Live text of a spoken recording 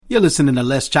You're listening to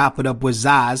Let's Chop It Up with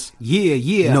Zaz. Yeah,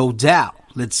 yeah. No doubt.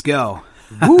 Let's go.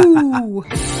 Woo!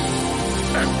 Hey.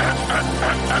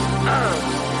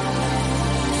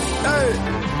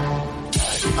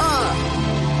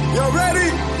 You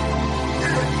ready?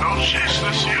 No shit,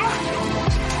 that's you.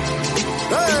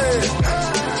 Hey.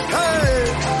 Hey.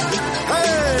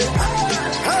 Hey.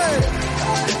 Hey.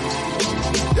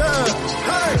 Yeah.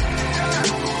 Hey.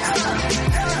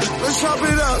 Let's chop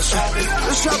it up.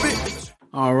 Let's chop it.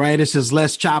 All right, this is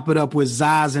Let's Chop It Up with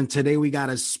Zaz, and today we got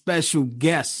a special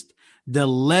guest, the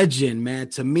legend, man.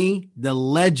 To me, the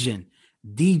legend,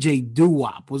 DJ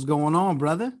Doo-Wop. What's going on,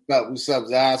 brother? What's up,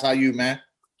 Zaz? How you, man?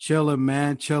 Chilling,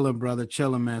 man. Chilling, brother.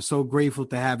 Chilling, man. So grateful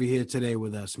to have you here today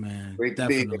with us, man. Great to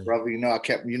be here, brother. You know,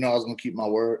 I was gonna keep my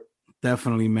word.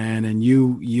 Definitely, man. And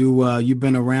you've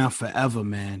been around forever,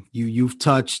 man. You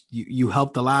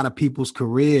helped a lot of people's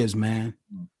careers, man.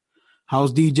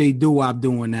 How's DJ Doo-Wop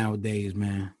doing nowadays,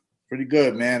 man? Pretty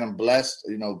good, man. I'm blessed.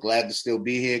 You know, glad to still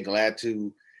be here. Glad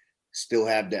to still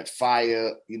have that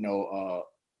fire,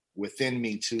 within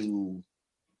me to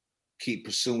keep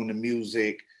pursuing the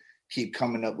music, keep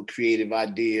coming up with creative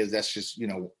ideas. That's just,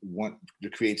 the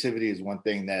creativity is one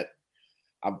thing that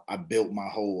I built my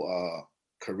whole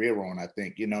career on, I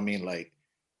think. You know what I mean? Like,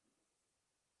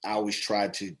 I always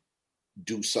tried to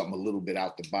do something a little bit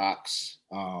out the box.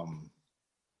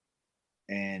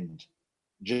 And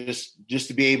just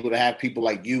to be able to have people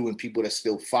like you and people that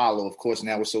still follow, of course,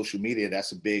 now with social media,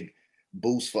 that's a big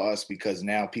boost for us, because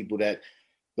now people that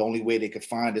the only way they could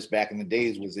find us back in the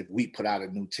days was if we put out a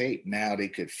new tape. Now they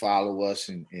could follow us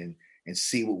and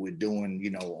see what we're doing,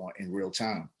 in real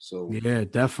time. So yeah,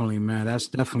 definitely, man. That's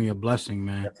definitely a blessing,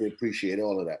 man. I appreciate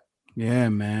all of that. Yeah,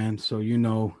 man. So,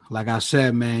 like I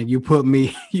said, man, you put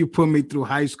me through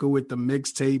high school with the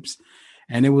mixtapes.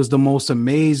 And it was the most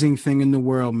amazing thing in the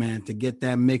world, man, to get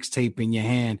that mixtape in your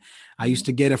hand. I used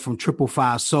to get it from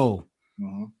 555 Soul.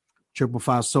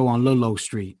 555 Soul on Lilo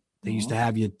Street. They used to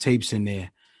have your tapes in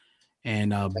there.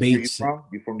 And Bates.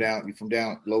 You from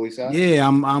down Lower East Side? Yeah,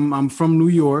 I'm from New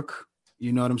York.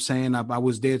 You know what I'm saying? I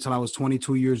was there till I was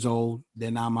 22 years old.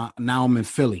 Then now I'm in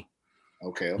Philly.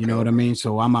 Okay. You know what I mean?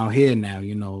 So I'm out here now,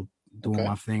 doing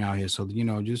my thing out here. So,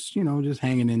 just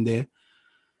hanging in there.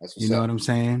 That's you know what I'm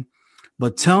saying?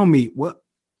 But tell me, what,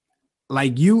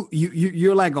 like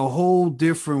you're like a whole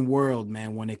different world,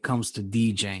 man, when it comes to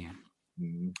DJing.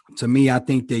 Mm-hmm. To me, I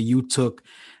think that you took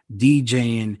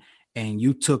DJing and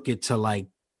you took it to like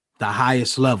the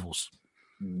highest levels.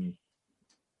 Mm-hmm.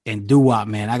 And Doo-Wop,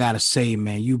 man, I gotta say,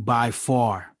 man, you by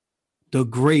far the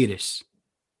greatest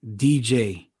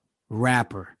DJ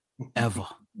rapper ever.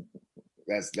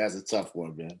 That's a tough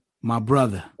one, man. My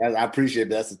brother. I appreciate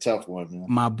that. That's a tough one, man.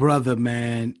 My brother,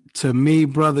 man. To me,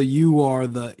 brother, you are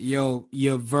the you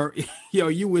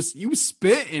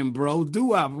spitting, bro.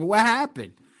 Doo-Wop, what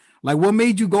happened? Like, what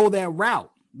made you go that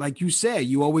route? Like you said,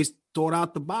 you always thought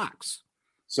out the box.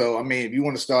 So, I mean, if you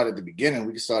want to start at the beginning,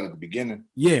 we can start at the beginning.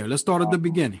 Yeah, let's start at the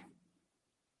beginning.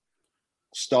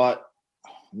 Start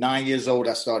 9 years old.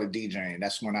 I started DJing.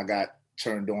 That's when I got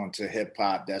turned on to hip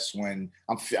hop. That's when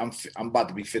I'm about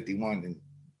to be 51 and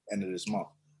end of this month.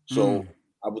 So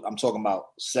I'm talking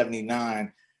about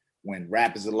 79 when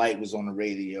Rap is a Light was on the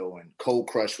radio and Cold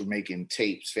Crush were making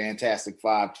tapes, Fantastic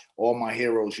Five, all my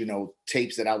heroes,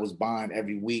 tapes that I was buying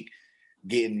every week,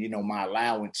 getting, my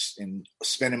allowance and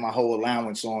spending my whole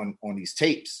allowance on these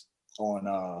tapes,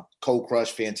 on Cold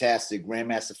Crush, Fantastic,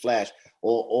 Grandmaster Flash,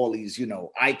 all these,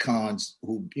 icons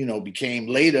who,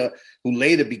 later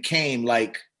became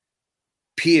like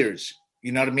peers.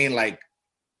 You know what I mean? Like,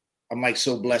 I'm like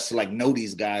so blessed to like know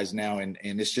these guys now. And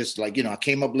it's just like, I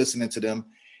came up listening to them.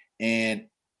 And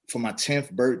for my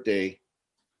 10th birthday,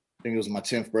 I think it was my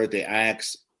 10th birthday, I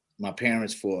asked my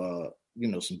parents for,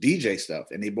 some DJ stuff.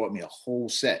 And they bought me a whole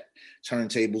set,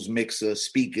 turntables, mixer,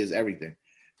 speakers, everything.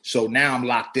 So now I'm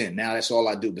locked in. Now that's all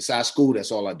I do. Besides school,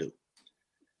 that's all I do.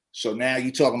 So now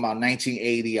you're talking about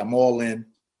 1980. I'm all in,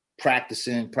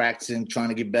 practicing, trying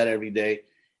to get better every day.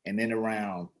 And then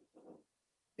around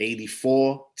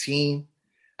 84 teen,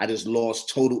 I just lost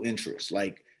total interest.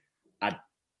 Like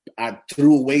I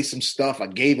threw away some stuff. I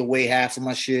gave away half of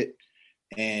my shit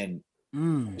and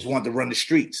just wanted to run the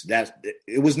streets.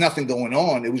 It was nothing going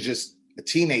on. It was just a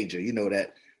teenager,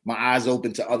 that my eyes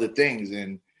opened to other things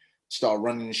and start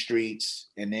running the streets.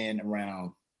 And then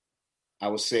around, I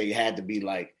would say it had to be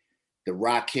like the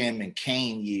Rakim and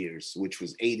Kane years, which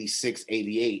was 86,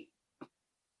 88.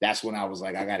 That's when I was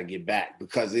like, I got to get back,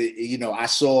 because I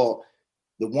saw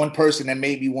the one person that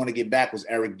made me want to get back was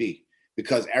Eric B,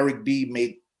 because Eric B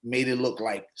made it look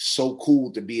like so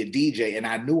cool to be a DJ. And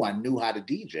I knew how to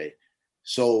DJ.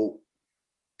 So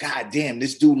God damn,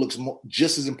 this dude looks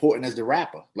just as important as the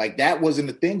rapper. Like that wasn't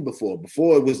a thing before.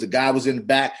 Before it was the guy was in the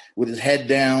back with his head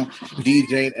down,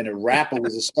 DJing, and the rapper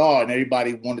was a star, and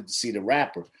everybody wanted to see the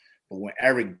rapper. But when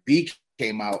Eric B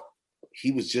came out,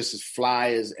 he was just as fly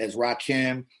as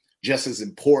Rakim, just as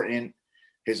important.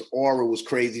 His aura was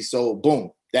crazy. So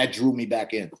boom, that drew me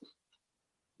back in.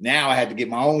 Now I had to get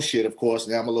my own shit, of course.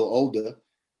 Now I'm a little older.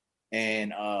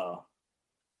 And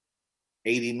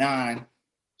 89.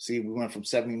 See, we went from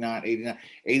 79, 89.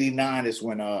 89 is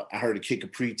when I heard the Kid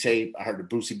Capri tape. I heard the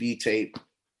Brucey B tape.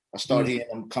 I started hearing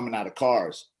them coming out of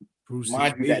cars. Brucey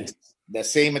Mind B. you, that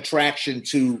same attraction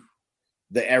to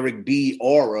the Eric B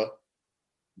aura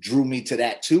drew me to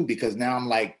that too, because now I'm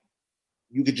like,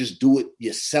 you could just do it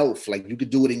yourself. Like you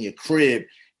could do it in your crib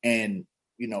and,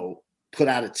 you know, put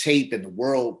out a tape and the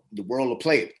world will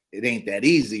play it. It ain't that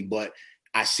easy, but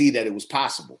I see that it was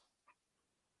possible.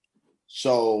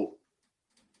 So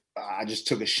I just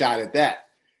took a shot at that.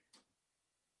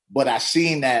 But I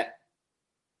seen that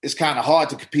it's kind of hard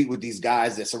to compete with these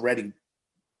guys that's already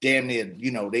damn near,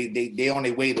 you know, they on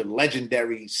their way to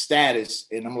legendary status.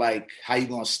 And I'm like, how you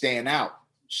gonna stand out?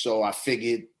 So I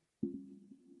figured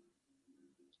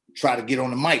try to get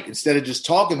on the mic. Instead of just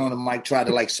talking on the mic, try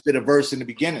to like spit a verse in the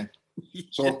beginning.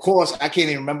 So of course I can't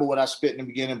even remember what I spit in the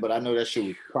beginning, but I know that shit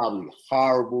was probably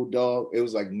horrible, dog. It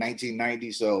was like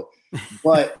 1990. So,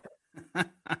 but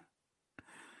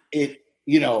it,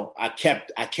 you know, I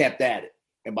kept at it.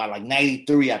 And by like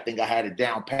 93, I think I had it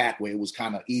down pat where it was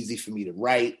kind of easy for me to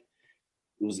write.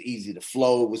 It was easy to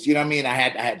flow. It was, you know what I mean? I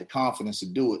had the confidence to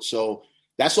do it. So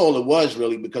that's all it was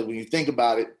really, because when you think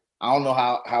about it, I don't know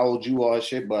how old you are,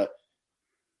 shit, but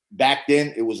back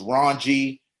then it was Ron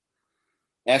G,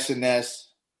 SNS,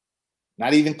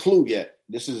 not even Clue yet.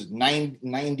 This is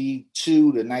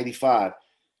 92 to 95.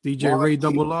 DJ Ron Ray G,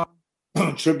 Double R.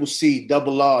 Triple C,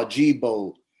 Double R,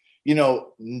 G-Bold, you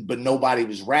know, but nobody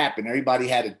was rapping. Everybody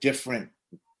had a different,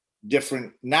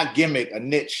 not gimmick, a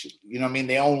niche, you know what I mean?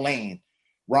 Their own lane.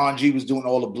 Ron G was doing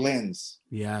all the blends.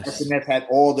 Yes. SNS had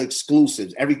all the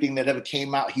exclusives. Everything that ever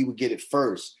came out, he would get it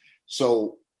first.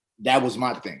 So that was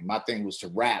my thing. My thing was to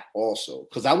rap also,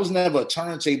 because I was never a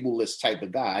turntablist type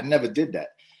of guy. I never did that.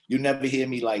 You never hear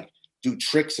me like do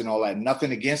tricks and all that.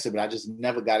 Nothing against it, but I just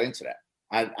never got into that.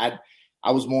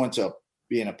 I was more into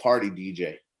being a party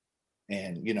DJ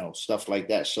and, you know, stuff like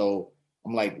that. So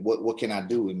I'm like, what can I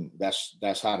do? And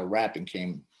that's how the rapping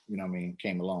came, you know what I mean,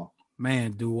 came along.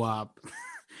 Man, doo-wop.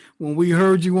 When we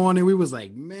heard you on it, we was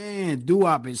like, man,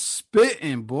 doo-wop is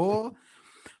spitting, boy.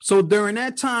 So during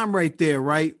that time right there,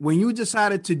 right, when you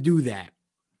decided to do that,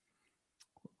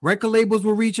 record labels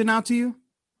were reaching out to you?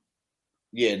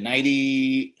 Yeah,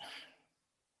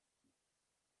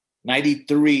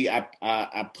 93,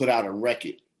 I put out a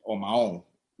record on my own,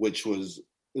 which was,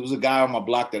 it was a guy on my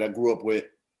block that I grew up with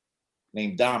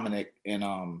named Dominic.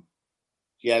 And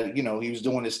he had, you know, he was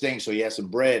doing this thing. So he had some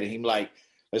bread and he like,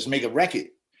 let's make a record.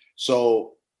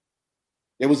 So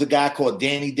there was a guy called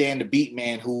Danny Dan the Beat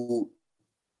Man who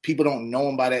people don't know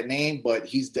him by that name, but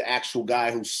he's the actual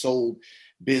guy who sold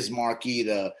Biz Markie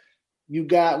the You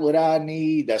Got What I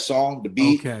Need, that song, the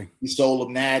beat. Okay. He sold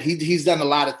him that. He's done a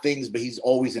lot of things, but he's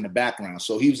always in the background.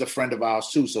 So he was a friend of ours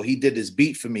too. So he did this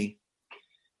beat for me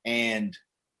and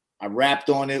I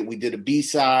rapped on it. We did a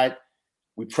B-side.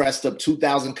 We pressed up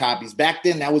 2,000 copies. Back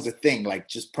then, that was a thing, like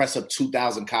just press up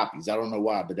 2,000 copies. I don't know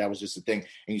why, but that was just a thing.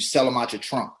 And you sell them out your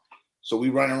trunk. So we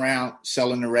run around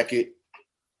selling the record,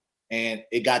 and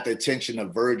it got the attention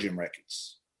of Virgin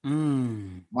Records.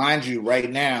 Mind you, right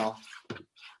now,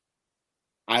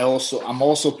 I'm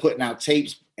also putting out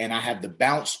tapes, and I have the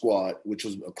Bounce Squad, which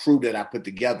was a crew that I put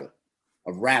together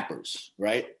of rappers,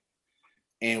 right?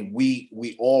 And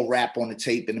we all rap on the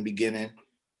tape in the beginning.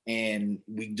 And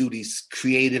we do these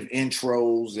creative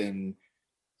intros and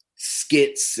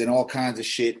skits and all kinds of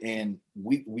shit. And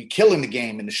we killing the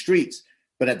game in the streets.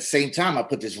 But at the same time, I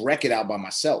put this record out by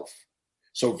myself.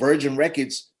 So Virgin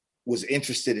Records was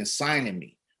interested in signing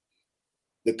me.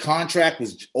 The contract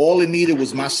was, all it needed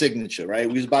was my signature, right?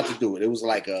 We was about to do it. It was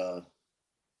like a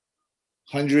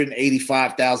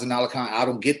 $185,000 contract. I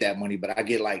don't get that money, but I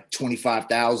get like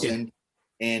 $25,000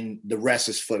 and the rest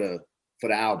is for the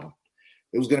album.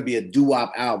 It was going to be a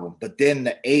doo-wop album. But then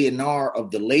the A&R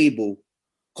of the label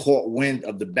caught wind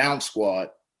of the Bounce Squad.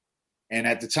 And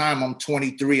at the time, I'm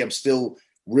 23. I'm still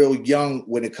real young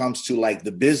when it comes to like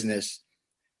the business.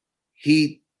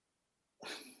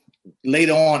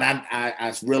 Later on,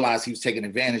 I realized he was taking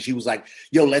advantage. He was like,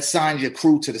 yo, let's sign your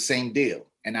crew to the same deal.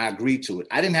 And I agreed to it.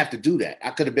 I didn't have to do that. I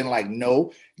could have been like,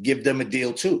 no, give them a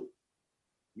deal too.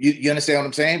 You understand what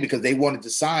I'm saying? Because they wanted to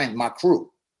sign my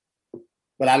crew.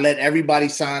 but I let everybody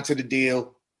sign to the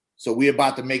deal. So we're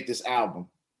about to make this album.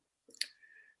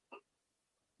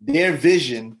 Their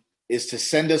vision is to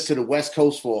send us to the West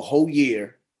Coast for a whole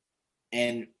year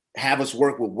and have us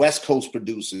work with West Coast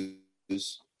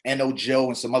producers, N.O. Joe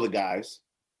and some other guys.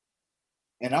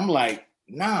 And I'm like,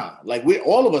 nah, like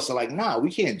all of us are like, nah,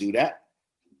 we can't do that.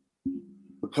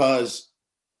 Because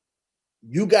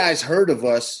you guys heard of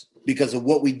us because of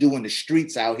what we do in the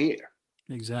streets out here.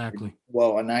 Exactly.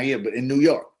 Well, not here, but in New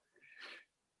York.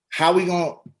 How we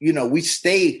gonna, we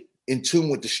stay in tune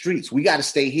with the streets. We got to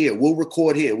stay here. We'll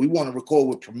record here. We want to record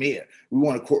with Premier. We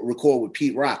want to record with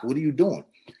Pete Rock. What are you doing?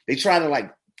 They try to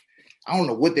I don't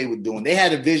know what they were doing. They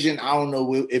had a vision. I don't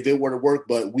know if it were to work,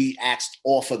 but we asked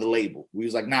off of the label. We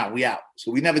was like, nah, we out.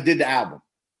 So we never did the album.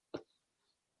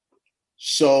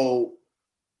 So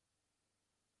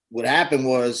what happened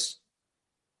was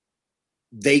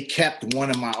they kept one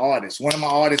of my artists. One of my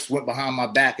artists went behind my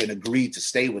back and agreed to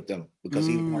stay with them because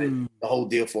he wanted the whole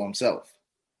deal for himself.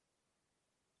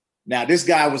 Now, this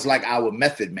guy was like our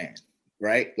Method Man,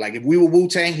 right? Like if we were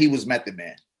Wu-Tang, he was Method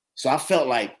Man. So I felt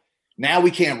like now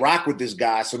we can't rock with this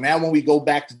guy. So now when we go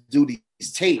back to do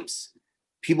these tapes,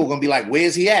 people are going to be like,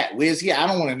 where's he at? Where's he at? I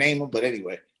don't want to name him, but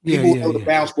anyway, people who know the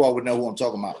Bounce Squad would know who I'm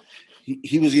talking about.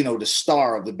 He was, the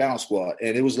star of the Bounce Squad.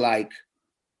 And it was like,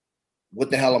 what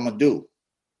the hell I'm going to do?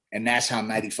 And that's how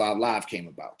 95 Live came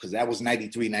about, because that was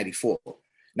 93, 94.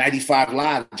 95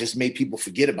 Live just made people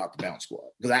forget about the Bounce Squad,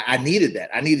 because I needed that.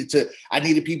 I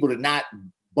needed people to not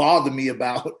bother me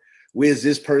about where's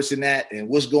this person at and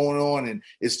what's going on and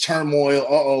it's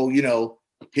turmoil.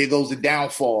 Here goes the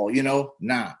downfall,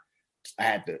 Nah, I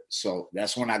had to. So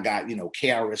that's when I got,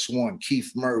 KRS-One,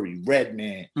 Keith Murray,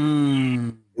 Redman.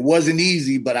 It wasn't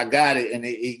easy, but I got it. And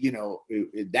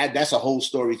that's a whole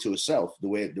story to itself, the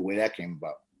way that came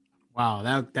about. Wow.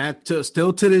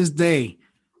 Still to this day,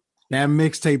 that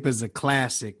mixtape is a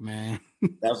classic, man.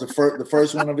 That was the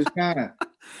first one of its kind.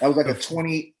 That was like a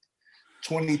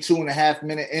 22 and a half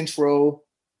minute intro.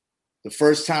 The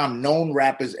first time known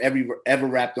rappers ever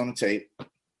rapped on a tape.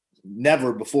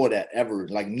 Never before that, ever.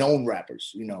 Like known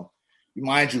rappers,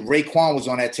 Mind you, Raekwon was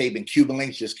on that tape and Cuban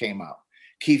Links just came out.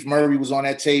 Keith Murray was on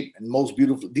that tape and Most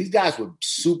Beautiful. These guys were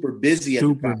super busy at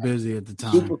the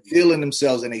time. Super feeling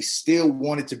themselves, and they still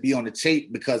wanted to be on the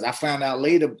tape, because I found out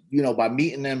later, by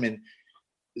meeting them, and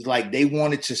it's like they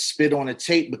wanted to spit on a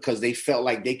tape because they felt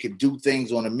like they could do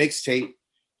things on a mixtape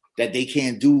that they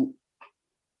can't do,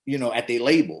 at their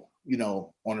label,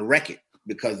 on a record,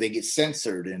 because they get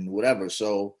censored and whatever.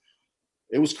 So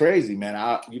it was crazy, man.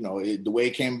 The way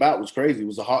it came about was crazy. It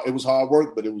was hard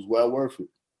work, but it was well worth it.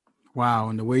 Wow,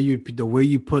 and the way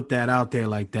you put that out there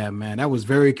like that, man, that was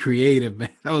very creative, man.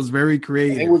 That was very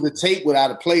creative. And it was a tape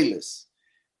without a playlist.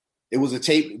 It was a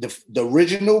tape, the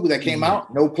original that came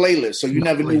out, no playlist. So you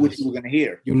never knew what you were going to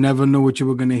hear. You never knew what you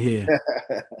were going to hear.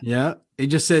 Yeah. It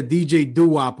just said DJ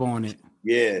Doo-Wop on it.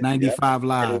 Yeah. 95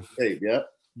 Live. Yeah.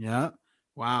 Yeah.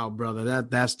 Wow, brother.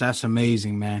 That's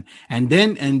amazing, man. And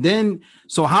then,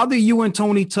 so how did you and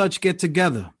Tony Touch get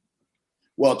together?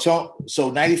 Well,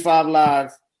 so 95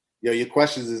 Live, your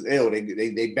questions is ill.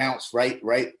 They bounce right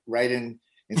in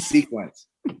sequence.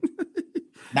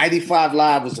 95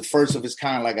 Live was the first of its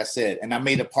kind, like I said, and I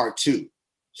made a part 2.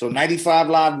 So 95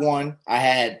 Live 1, I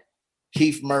had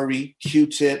Keith Murray,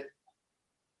 Q-Tip.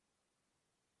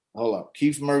 Hold up.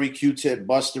 Keith Murray, Q-Tip,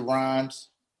 Busta Rhymes,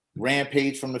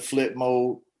 Rampage from the Flip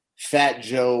Mode, Fat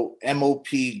Joe,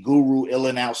 M.O.P., Guru, Ill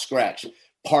and Out, Scratch.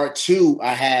 Part 2,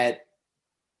 I had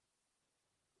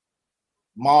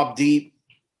Mobb Deep,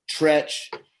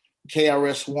 Tretch,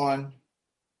 KRS-One,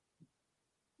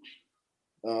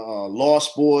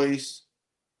 Lost Boys,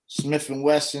 Smith &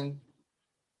 Wesson,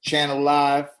 Channel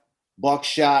Live,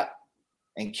 Buckshot,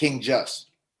 and King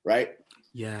Just, right?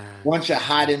 Yeah. Bunch of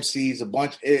hot MCs,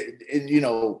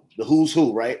 the who's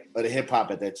who, right? Of the hip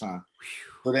hop at that time.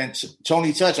 But then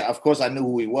Tony Touch, of course I knew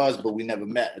who he was, but we never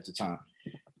met at the time.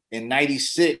 In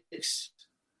 96,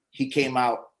 he came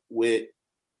out with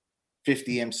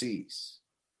 50 MCs.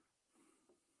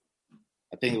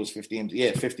 I think it was 50 MCs.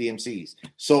 Yeah, 50 MCs.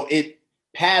 So it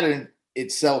patterned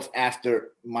itself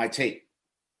after my tape.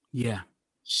 Yeah.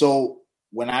 So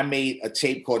when I made a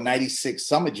tape called 96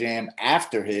 Summer Jam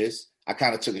after his, I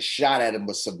kind of took a shot at him,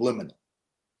 but subliminal.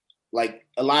 Like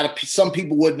some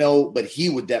people would know, but he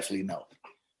would definitely know.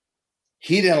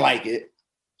 He didn't like it.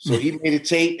 So he made a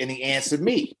tape and he answered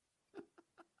me.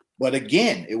 But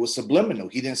again, it was subliminal.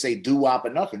 He didn't say doo-wop or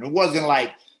nothing. It wasn't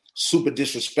like super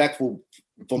disrespectful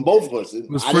from both of us. It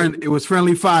was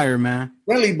friendly fire, man.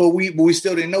 Friendly, but we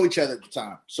still didn't know each other at the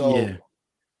time. So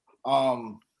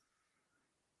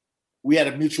we had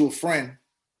a mutual friend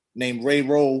named Ray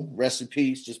Roll, rest in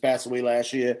peace, just passed away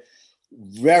last year.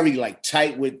 Very like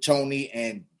tight with Tony,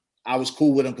 and I was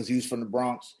cool with him because he was from the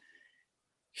Bronx.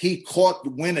 He caught the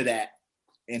wind of that,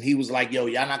 and he was like, yo,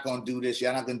 y'all not gonna do this,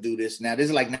 y'all not gonna do this. Now this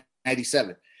is like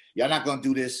 97. Y'all not gonna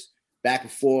do this back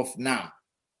and forth. Nah.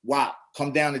 Wow.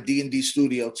 Come down to D&D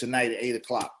studio tonight at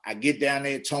 8:00. I get down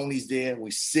there, Tony's there,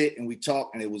 we sit and we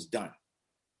talk, and it was done.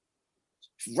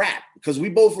 Rap, because we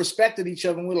both respected each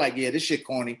other, and we're like, yeah, this shit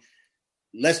corny.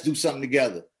 Let's do something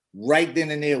together. Right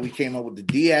then and there, we came up with the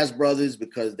Diaz Brothers,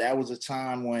 because that was a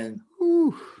time when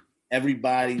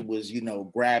everybody was,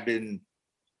 grabbing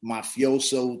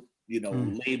mafioso,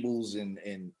 labels and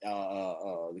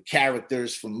the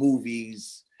characters from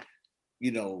movies,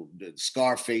 the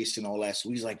Scarface and all that. So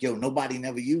he's like, yo, nobody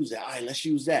never used that. All right, let's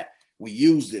use that. We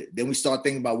used it. Then we started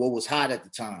thinking about what was hot at the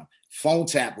time. Phone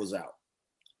Tap was out.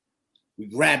 We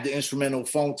grabbed the instrumental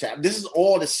Phone Tap. This is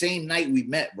all the same night we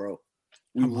met, bro.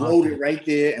 We wrote it right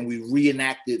there, and we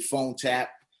reenacted Phone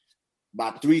Tap.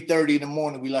 About 3:30 in the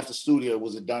morning, we left the studio. It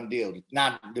was a done deal.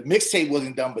 Now, the mixtape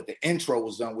wasn't done, but the intro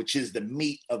was done, which is the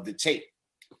meat of the tape.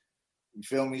 You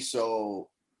feel me? So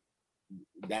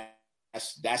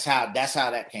that's how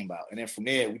that came about. And then from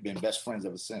there, we've been best friends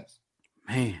ever since.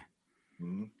 Man,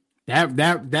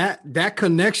 that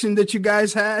connection that you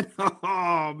guys had.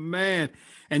 Oh man.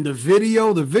 And the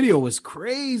video was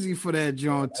crazy for that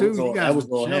joint too. That was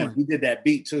all him. He did that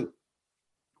beat too.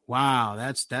 Wow,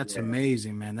 that's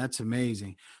amazing, man. That's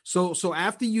amazing. So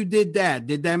after you did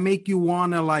that make you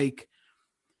want to like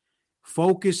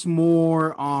focus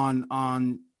more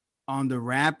on the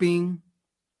rapping,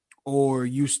 or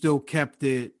you still kept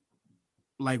it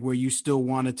like where you still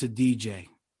wanted to DJ?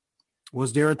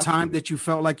 Was there a time that you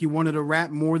felt like you wanted to rap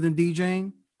more than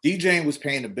DJing? DJing was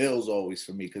paying the bills always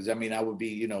for me, because I would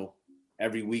be,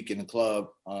 every week in the club,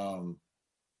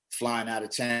 flying out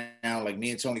of town. Like me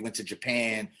and Tony went to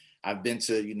Japan. I've been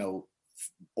to,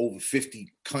 over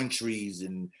 50 countries,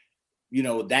 and,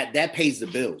 that pays the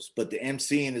bills. But the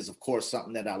MCing is, of course,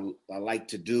 something that I like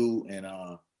to do. And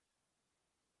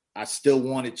I still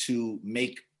wanted to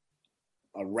make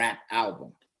a rap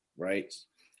album, right?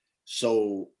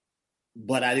 So,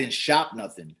 but I didn't shop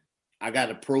nothing. I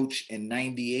got approached in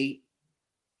 98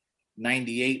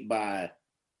 by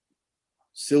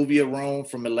Sylvia Rome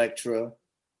from Elektra,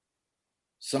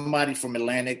 somebody from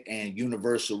Atlantic, and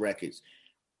Universal Records.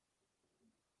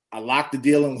 I locked the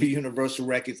deal in with Universal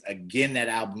Records. Again, that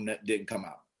album didn't come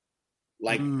out.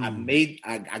 Like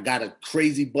I got a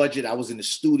crazy budget. I was in the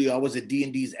studio. I was at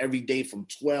D&D's every day from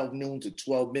 12 noon to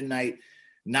 12 midnight,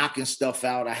 knocking stuff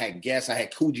out. I had guests. I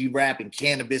had Cool G Rap and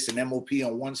Cannabis and MOP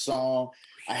on one song.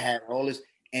 I had all this.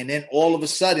 And then all of a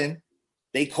sudden,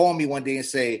 they call me one day and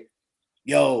say,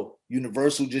 yo,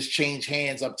 Universal just changed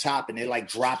hands up top, and they're like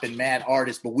dropping mad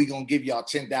artists, but we're going to give y'all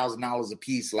 $10,000 a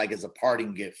piece, like as a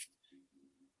parting gift.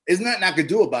 There's nothing I could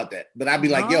do about that. But I'd be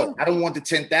like, yo, I don't want the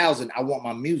 10,000. I want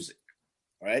my music,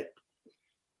 right?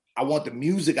 I want the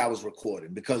music I was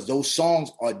recording, because those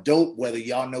songs are dope, whether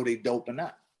y'all know they dope or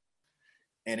not.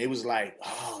 And it was like,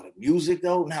 oh, the music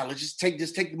though? Nah, let's just take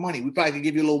the money. We probably could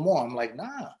give you a little more. I'm like,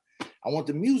 nah, I want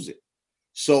the music.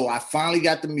 So I finally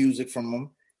got the music from them.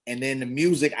 And then the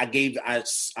music I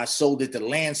sold it to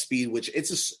Land Speed, which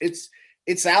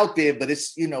it's out there, but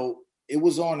it's, it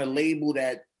was on a label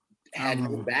that had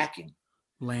no backing.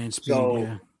 Land Speed,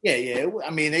 so, yeah.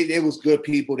 It was good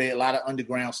people. They had a lot of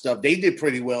underground stuff. They did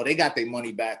pretty well. They got their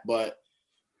money back, but,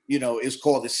 it's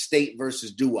called The State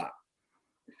versus Doo-Wop.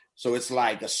 So it's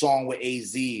like a song with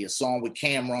AZ, a song with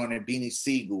Cameron and Beanie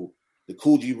Siegel, the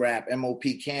Cool G Rap, MOP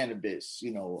Cannabis,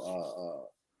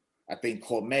 I think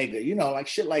Cormega, like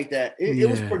shit like that. It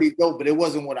was pretty dope, but it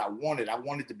wasn't what I wanted. I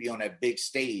wanted to be on that big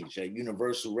stage, a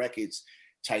Universal Records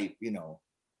type,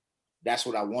 that's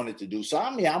what I wanted to do. So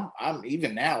I'm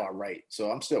even now I write, so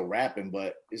I'm still rapping,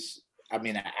 but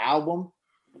an album,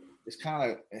 it's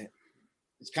kind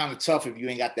of tough if you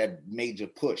ain't got that major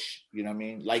push, you know what I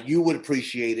mean? Like you would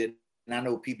appreciate it, and I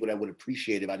know people that would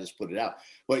appreciate it if I just put it out.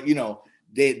 But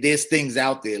there's things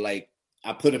out there, like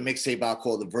I put a mixtape out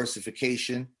called The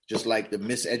Versification, just like the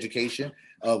Miseducation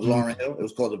of Lauryn Hill. It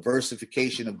was called The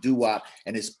Versification of Doo-Wop,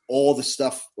 and it's all the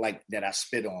stuff like that I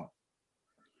spit on.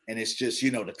 And it's just,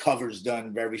 the cover's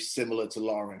done very similar to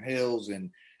Lauryn Hill's, and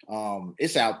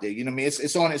it's out there. You know what I mean?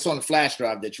 It's on the flash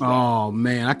drive that you got. Oh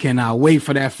man, I cannot wait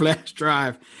for that flash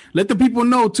drive. Let the people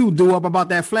know too, Doo-Wop, about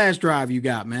that flash drive you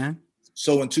got, man.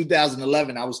 So in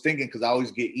 2011, I was thinking, because I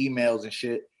always get emails and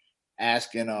shit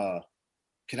asking,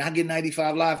 can I get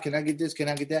 95 Live? Can I get this? Can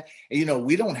I get that? And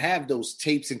we don't have those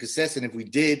tapes and cassettes. And if we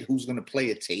did, who's gonna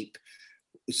play a tape?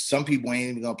 Some people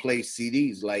ain't even gonna play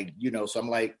CDs, like, so I'm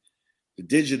like, the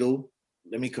digital,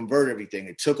 let me convert everything.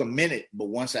 It took a minute, but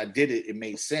once I did it, it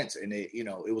made sense. And it, you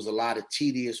know, it was a lot of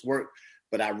tedious work,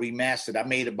 but I remastered. I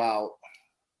made about,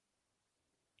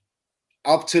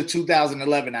 up to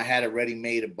 2011, I had already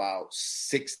made about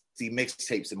 60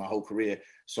 mixtapes in my whole career.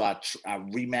 So I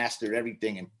remastered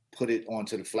everything and put it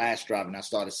onto the flash drive, and I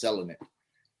started selling it.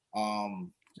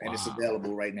 And it's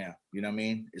available right now. You know what I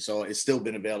mean? It's still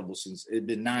been available since, it's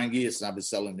been 9 years since I've been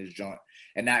selling this joint.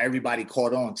 And now everybody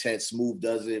caught on. Ted Smooth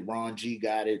does it. Ron G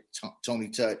got it. Tony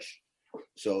Touch.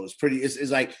 So it's pretty,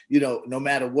 it's like, you know, no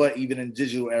matter what, even in the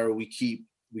digital era, we keep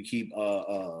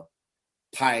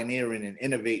pioneering and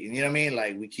innovating. You know what I mean?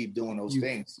 Like, we keep doing those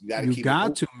things. You got to keep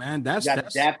to, man. That's you got to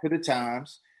adapt to the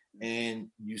times, and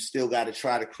you still got to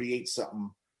try to create something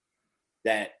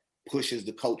that pushes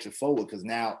the culture forward, because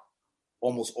now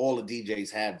almost all the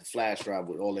DJs have the flash drive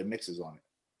with all their mixes on it.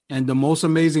 And the most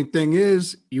amazing thing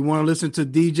is, you want to listen to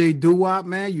DJ Doo-Wop,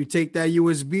 man, you take that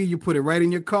USB, you put it right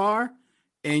in your car,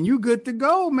 and you good to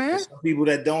go, man. Some people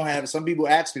that don't have, some people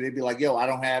ask me, they'd be like, yo, I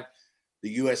don't have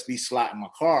the USB slot in my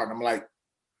car. And I'm like,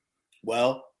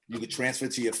 well, you could transfer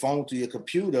it to your phone, to your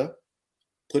computer,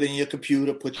 put it in your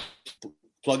computer,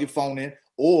 plug your phone in,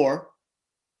 or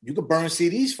you could burn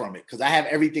CDs from it, because I have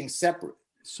everything separate.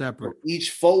 So each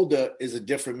folder is a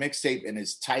different mixtape and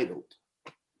is titled.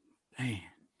 Man,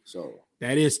 so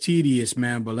that is tedious,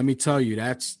 man. But let me tell you,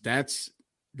 that's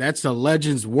a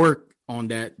legend's work on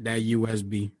that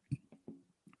USB.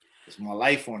 It's my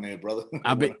life on there, brother.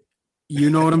 You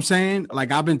know what I'm saying?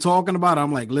 Like, I've been talking about it.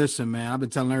 I'm like, listen, man, I've been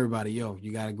telling everybody, yo,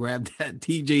 you got to grab that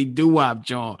DJ Doo-Wop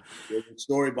joint. There's a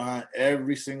story behind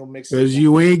every single mixtape. Because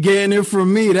you ain't getting it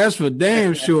from me. That's for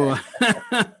damn sure.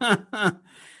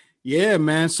 Yeah,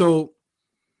 man. So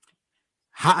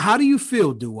how do you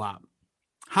feel, Doo-Wop?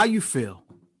 How you feel?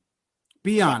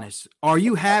 Be honest. Are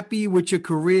you happy with your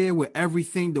career, with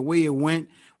everything, the way it went?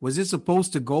 Was it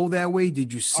supposed to go that way?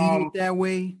 Did you see it that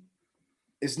way?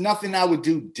 It's nothing I would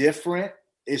do different.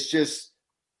 It's just,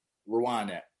 rewind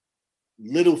that.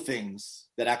 Little things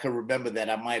that I could remember that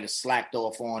I might have slacked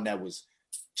off on that was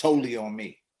totally on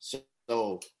me.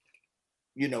 So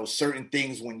you know, certain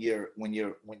things when you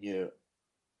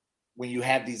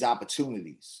have these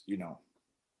opportunities, you know,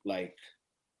 like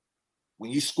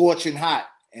when you scorching hot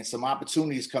and some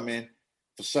opportunities come in,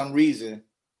 for some reason,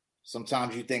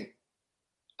 sometimes you think,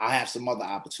 I have some other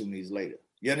opportunities later.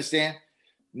 You understand?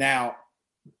 Now,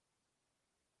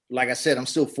 like I said, I'm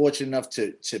still fortunate enough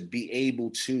to be able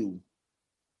to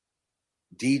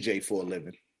DJ for a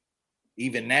living.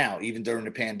 Even now, even during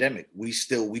the pandemic, we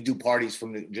do parties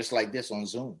just like this on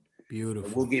Zoom.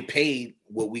 Beautiful. We'll get paid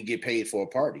what we get paid for a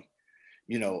party,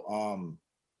 you know.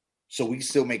 So we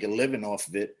still make a living off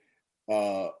of it.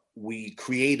 We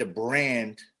create a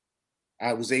brand.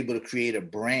 I was able to create a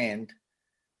brand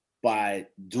by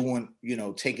doing, you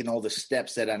know, taking all the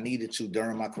steps that I needed to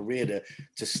during my career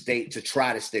to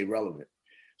try to stay relevant.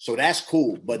 So that's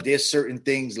cool. But there's certain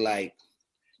things like,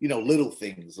 you know, little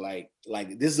things like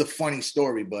this is a funny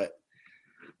story, but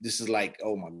this is like,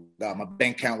 oh my God, my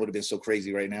bank account would have been so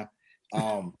crazy right now.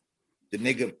 The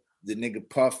nigga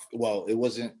Puff, well, it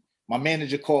wasn't, my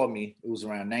manager called me, it was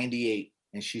around 98,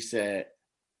 and she said,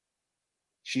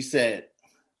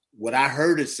 what I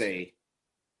heard her say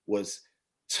was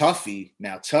Tuffy.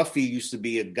 Now, Tuffy used to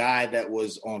be a guy that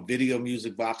was on Video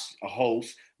Music Box, a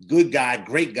host, good guy,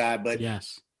 great guy, but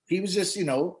yes, he was just, you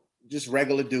know, just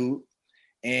regular dude.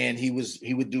 And he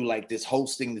would do like this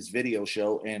hosting this video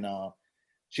show. And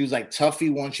she was like,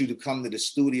 Tuffy wants you to come to the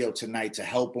studio tonight to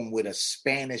help him with a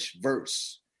Spanish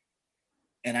verse.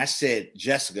 And I said,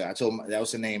 Jessica, I told him, that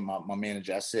was her name, my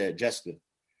manager. I said, Jessica,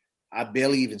 I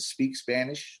barely even speak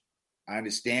Spanish. I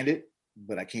understand it,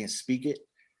 but I can't speak it.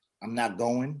 I'm not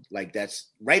going. Like,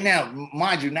 that's right now,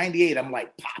 mind you, 98, I'm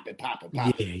like, pop it.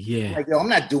 Yeah. Like, yo, I'm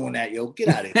not doing that, yo. Get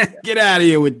out of here. Get out of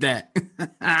here with that.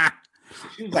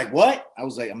 She was like, what? I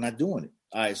was like, I'm not doing it.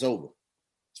 All right, it's over.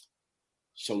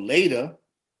 So later,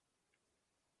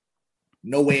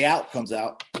 No Way Out comes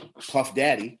out. Puff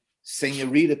Daddy.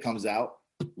 Senorita comes out,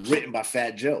 written by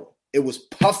Fat Joe. It was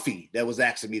Puffy that was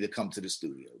asking me to come to the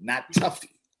studio, not Tuffy.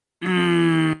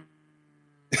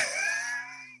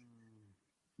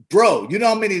 Bro, you know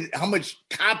how much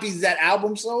copies that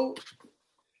album sold?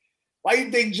 Why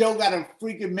you think Joe got a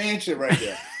freaking mansion right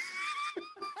there?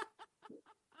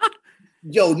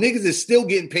 Yo, niggas is still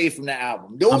getting paid from that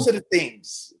album. Those are the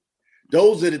things.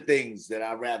 Those are the things that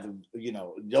I rather, you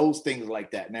know, those things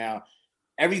like that. Now,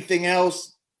 everything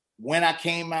else, when I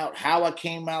came out, how I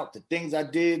came out, the things I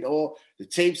did, or the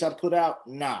tapes I put out,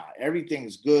 nah,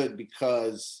 everything's good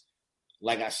because,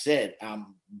 like I said,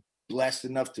 I'm blessed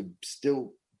enough to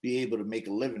still be able to make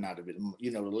a living out of it.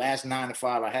 You know, the last 9 to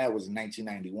 5 I had was in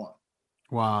 1991.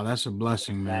 Wow, that's a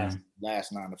blessing, man.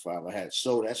 Last 9 to 5 I had.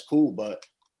 So that's cool, but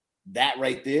that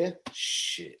right there,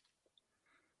 shit.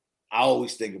 I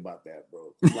always think about that,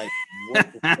 bro. Like,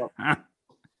 what the fuck?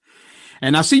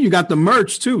 And I see you got the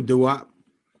merch too, do I?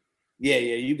 Yeah,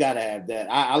 you gotta have that.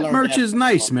 I learned merch that is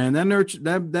nice, man. That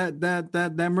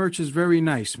merch is very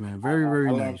nice, man. Very I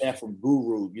learned nice. that from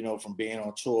Guru, you know, from being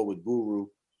on tour with Guru,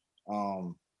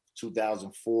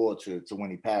 2004 to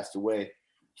when he passed away.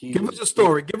 Give us a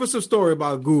story. Give us a story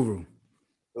about Guru.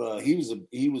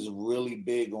 He was really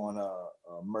big on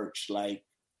merch, like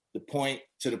the point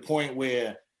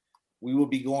where we would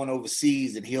be going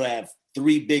overseas and he'll have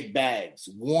 3 big bags,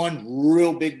 1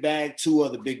 real big bag, 2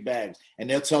 other big bags. And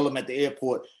they'll tell him at the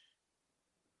airport,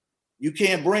 you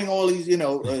can't bring all these, you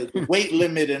know, weight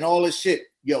limit and all this shit.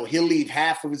 Yo, he'll leave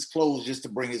half of his clothes just to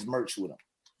bring his merch with him.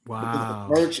 Wow.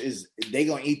 The merch they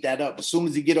going to eat that up. As soon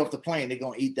as he get off the plane, they're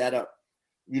going to eat that up.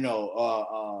 You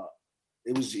know,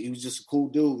 he was just a cool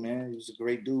dude, man. He was a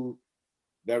great dude.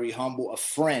 Very humble, a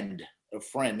friend,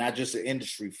 not just an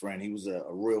industry friend. He was a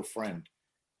real friend.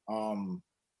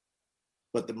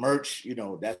 But the merch, you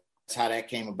know, that's how that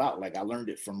came about. Like I learned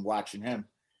it from watching him.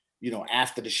 You know,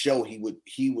 after the show, he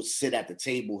would sit at the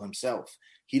table himself.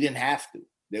 He didn't have to.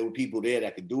 There were people there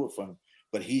that could do it for him,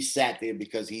 but he sat there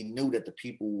because he knew that the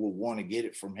people would want to get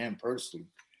it from him personally.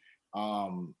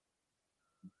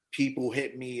 People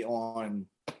hit me on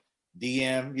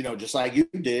DM, you know, just like you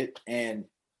did, and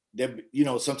you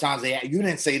know, sometimes you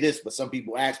didn't say this, but some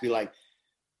people ask me like,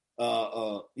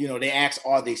 you know, they ask,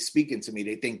 are they speaking to me?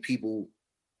 They think people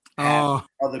have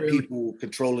other people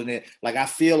controlling it. Like I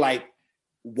feel like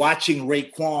watching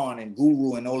Raekwon and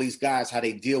Guru and all these guys, how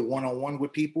they deal one-on-one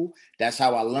with people. That's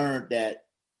how I learned that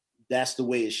that's the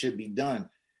way it should be done.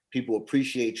 People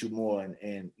appreciate you more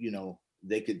and you know,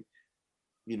 they could,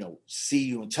 you know, see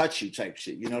you and touch you type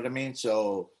shit. You know what I mean?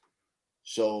 So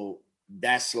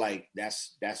that's like,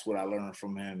 that's what I learned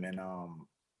from him. And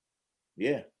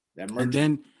yeah, that merch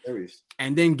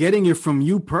and then getting it from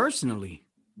you personally.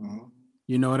 Mm-hmm.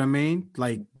 You know what I mean?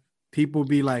 Like people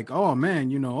be like, oh man,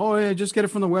 you know, oh yeah, just get it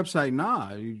from the website.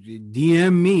 Nah,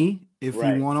 DM me if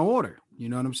you want to order. You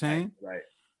know what I'm saying? Right.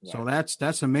 So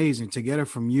that's amazing to get it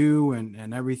from you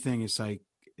and everything. It's like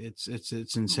it's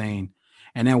insane.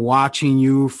 And then watching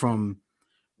you from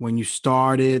when you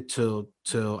started till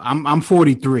I'm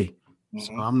 43, mm-hmm.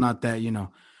 So I'm not that, you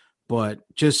know, but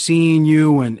just seeing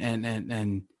you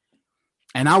and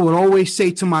I would always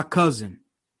say to my cousin,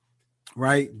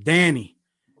 right, Danny,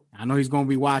 I know he's going to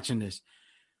be watching this.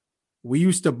 We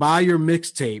used to buy your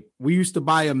mixtape. We used to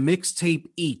buy a mixtape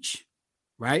each,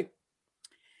 right?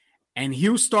 And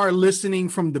he'll start listening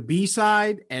from the B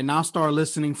side and I'll start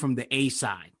listening from the A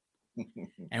side.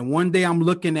 And one day I'm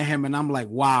looking at him and I'm like,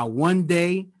 wow, one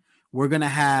day we're going to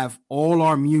have all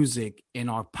our music in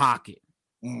our pocket.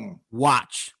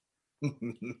 Watch.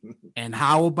 And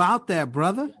how about that,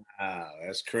 brother? Wow,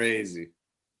 that's crazy.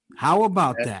 How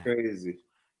about that's that? Crazy.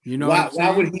 You know,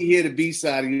 why would he hear the B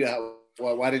side of you?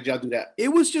 Why did y'all do that? It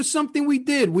was just something we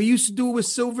did. We used to do it with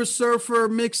Silver Surfer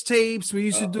mixtapes. We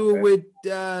used to do it with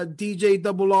DJ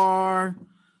Double R,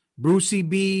 Brucey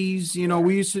B's. You know,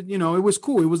 we used to, you know, it was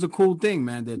cool. It was a cool thing,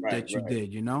 man, that you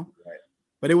did, you know. Right.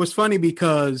 But it was funny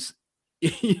because,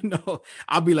 you know,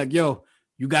 I'll be like, yo,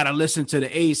 you got to listen to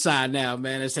the A side now,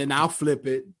 man. And then I'll flip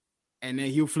it. And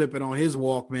then he'll flip it on his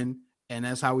Walkman. And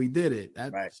that's how we did it.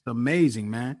 That's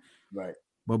amazing, man. Right.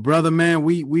 But brother, man,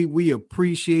 we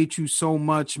appreciate you so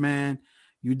much, man.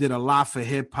 You did a lot for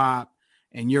hip hop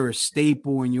and you're a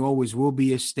staple and you always will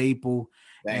be a staple.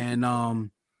 Thank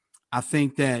you. I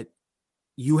think that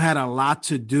you had a lot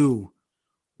to do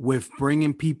with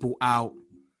bringing people out,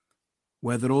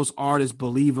 whether those artists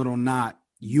believe it or not.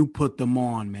 You put them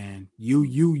on, man.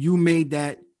 You made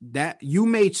that you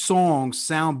made songs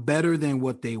sound better than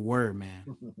what they were,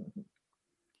 man.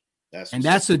 That's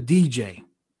a DJ.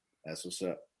 That's what's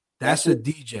up. That's a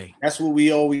DJ. That's what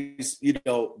we always, you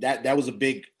know, that was a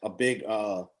big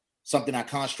something I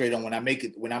concentrate on when I make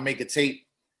a tape.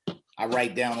 I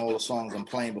write down all the songs I'm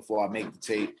playing before I make the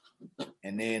tape.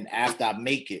 And then after I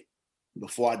make it,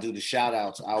 before I do the shout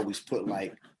outs, I always put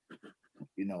like,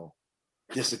 you know,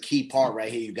 this is a key part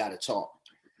right here. You got to talk.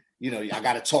 You know, I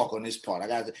got to talk on this part. I'm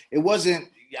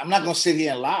not going to sit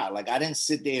here and lie. Like I didn't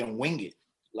sit there and wing it.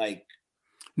 Like,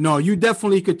 no, you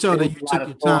definitely could tell that you took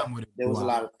your time with it. There was a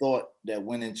lot of thought that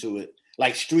went into it.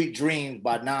 Like Street Dreams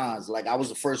by Nas, like I was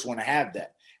the first one to have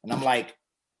that. And I'm like,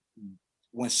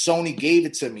 when Sony gave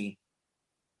it to me,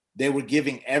 they were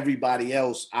giving everybody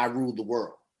else I Rule the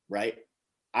World, right?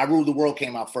 I Rule the World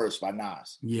came out first by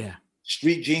Nas. Yeah.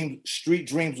 Street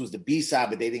Dreams was the B-side,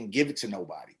 but they didn't give it to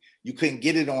nobody. You couldn't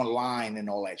get it online and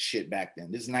all that shit back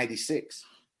then. This is 96.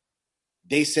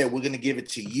 They said, we're going to give it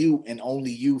to you and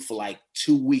only you for like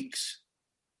 2 weeks.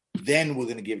 Then we're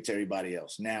going to give it to everybody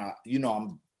else. Now,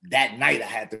 that night I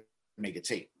had to make a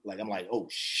tape. Like, I'm like, oh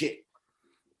shit.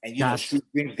 And Street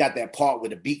Dreams got that part where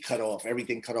the beat cut off,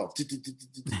 everything cut off.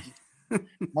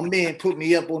 My man put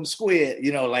me up on the square,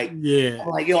 like, yeah. I'm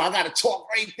like, yo, I got to talk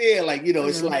right there. Like,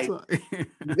 it's like,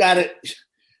 you got to,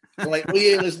 I'm like, oh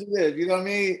yeah, let's do this. You know what I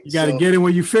mean? You got to get in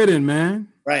where you fit in, man.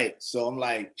 Right. So I'm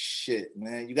like, shit,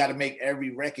 man, you got to make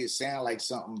every record sound like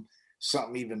something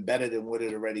even better than what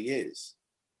it already is.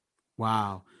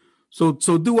 Wow. So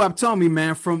Doo-Wop, tell me,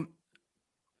 man, from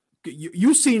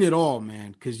you seen it all,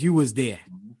 man, because you was there.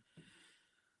 Mm-hmm.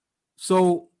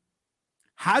 So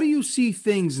how do you see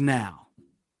things now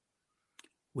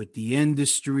with the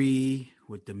industry,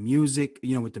 with the music,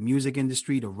 with the music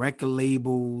industry, the record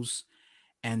labels,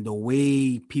 and the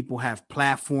way people have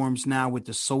platforms now with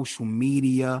the social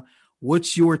media?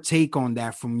 What's your take on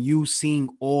that from you seeing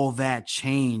all that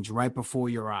change right before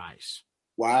your eyes?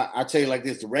 Well, I tell you like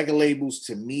this, the record labels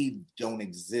to me don't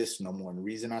exist no more. And the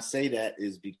reason I say that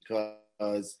is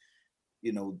because,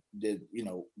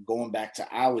 going back to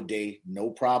our day,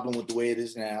 no problem with the way it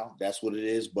is now. That's what it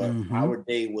is. But our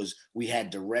day we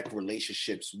had direct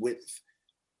relationships with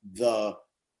the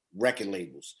record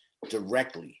labels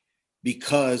directly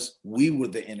because we were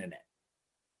the internet.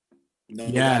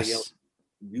 Nobody else.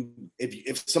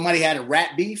 If somebody had a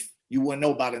rap beef, you wouldn't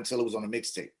know about it until it was on a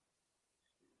mixtape.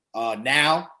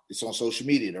 Now it's on social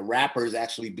media. The rapper is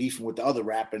actually beefing with the other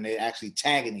rapper and they're actually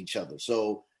tagging each other.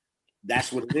 So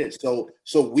that's what it is. So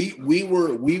we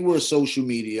were social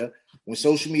media. When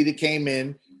social media came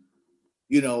in,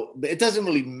 it doesn't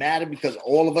really matter because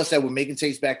all of us that were making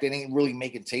tapes back then ain't really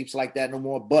making tapes like that no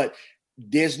more. But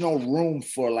there's no room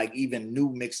for like even new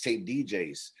mixtape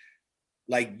DJs.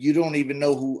 Like you don't even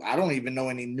know I don't even know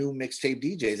any new mixtape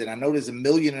DJs. And I know there's a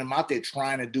million of them out there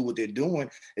trying to do what they're doing.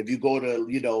 If you go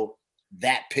to,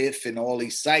 That Piff and all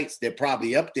these sites, they're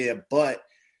probably up there, but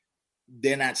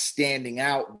they're not standing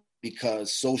out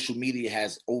because social media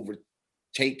has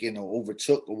overtaken or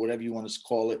overtook or whatever you want to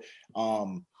call it.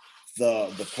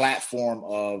 The platform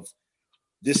of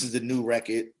this is the new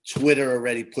record. Twitter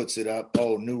already puts it up.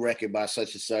 Oh, new record by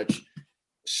such and such.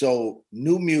 So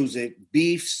new music,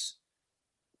 beefs,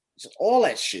 all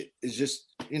that shit is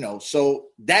just, so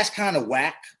that's kind of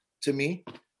whack to me.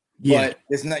 Yeah. But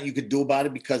there's nothing you could do about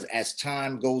it because as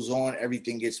time goes on,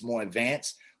 everything gets more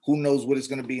advanced. Who knows what it's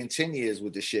going to be in 10 years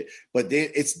with this shit. But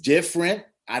it's different.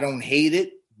 I don't hate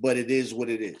it, but it is what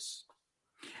it is.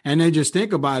 And then just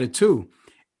think about it, too.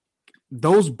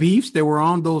 Those beefs that were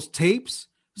on those tapes,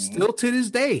 still to this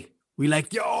day, we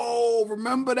like, yo,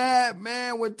 remember that,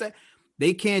 man? With that.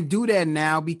 They can't do that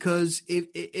now because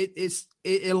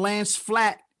it lands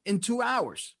flat in 2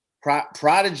 hours.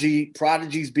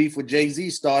 Prodigy's beef with Jay-Z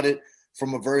started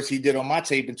from a verse he did on my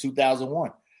tape in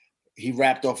 2001. He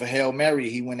rapped off a Hail Mary.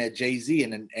 He went at Jay-Z.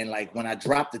 And like when I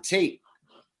dropped the tape,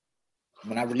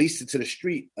 when I released it to the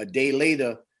street, a day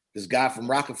later, this guy from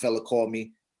Rockefeller called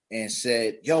me and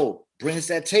said, yo, bring us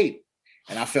that tape.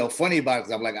 And I felt funny about it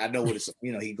because I'm like, I know what it's,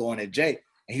 he going at Jay.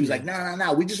 And he was like,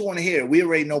 no, we just want to hear it. We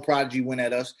already know Prodigy went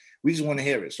at us. We just want to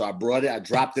hear it. So I brought it. I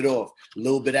dropped it off. A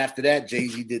little bit after that,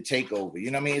 Jay-Z did Takeover. You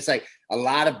know what I mean? It's like a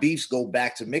lot of beefs go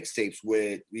back to mixtapes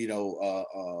where,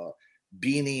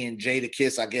 Beanie and Jada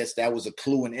Kiss, I guess that was a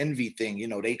Clue and Envy thing.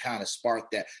 They kind of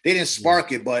sparked that. They didn't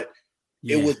spark it, but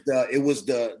it was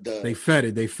the They fed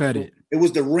it. It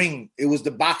was the ring. It was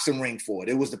the boxing ring for it.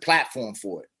 It was the platform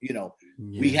for it.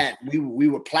 We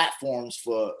were platforms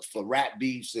for rap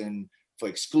beefs and for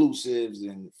exclusives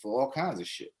and for all kinds of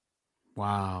shit.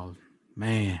 Wow,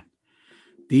 man.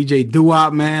 DJ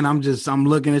Doo-Wop, man. I'm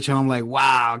looking at you. I'm like,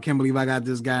 wow, I can't believe I got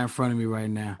this guy in front of me right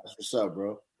now. That's what's up,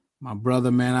 bro. My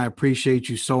brother, man, I appreciate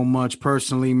you so much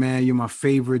personally, man. You're my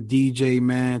favorite DJ,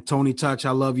 man. Tony Touch,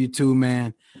 I love you too,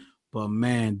 man. But,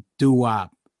 man,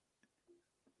 Doo-Wop,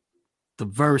 the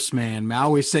verse, man. I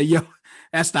always say, yo,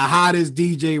 that's the hottest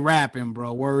DJ rapping,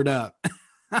 bro. Word up.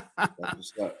 That's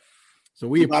what's up. So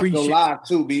we appreciate go live,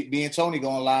 too. Me and Tony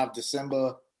going live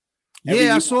December.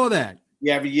 I saw that.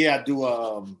 Yeah, every year I do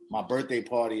my birthday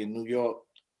party in New York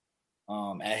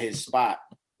at his spot,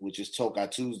 which is Tokai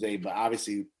Tuesday. But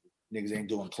obviously, niggas ain't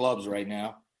doing clubs right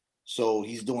now. So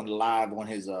he's doing live on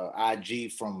his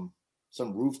IG from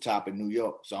some rooftop in New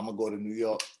York. So I'm going to go to New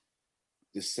York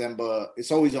December.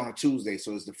 It's always on a Tuesday.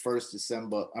 So it's the first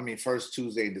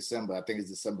Tuesday in December. I think it's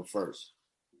December 1st.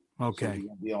 Okay. So we're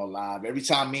gonna be on live. Every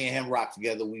time me and him rock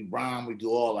together, we rhyme, we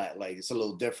do all that. Like, it's a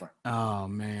little different. Oh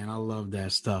man, I love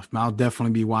that stuff. I'll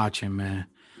definitely be watching, man.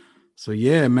 So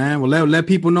yeah, man. Well, let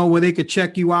people know where they could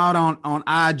check you out on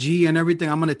IG and everything.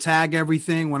 I'm gonna tag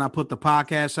everything when I put the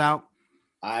podcast out.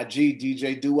 IG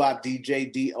DJ Doop,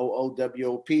 DJ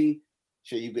DOOWOP.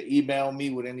 So you can email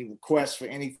me with any requests for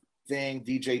anything.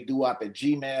 DJ Doop at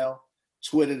Gmail.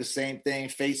 Twitter the same thing.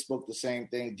 Facebook the same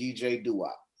thing. DJ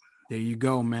Doop. There you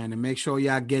go, man. And make sure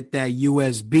y'all get that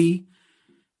USB.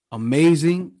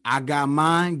 Amazing. I got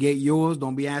mine. Get yours.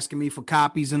 Don't be asking me for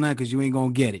copies and that because you ain't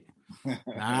gonna get it. All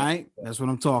right. That's what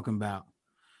I'm talking about.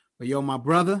 But yo, my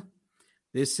brother,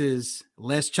 this is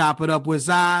Let's Chop It Up with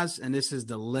Zaz, and this is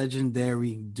the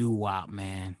legendary Doop,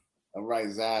 man. All right,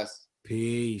 Zaz.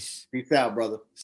 Peace. Peace out, brother.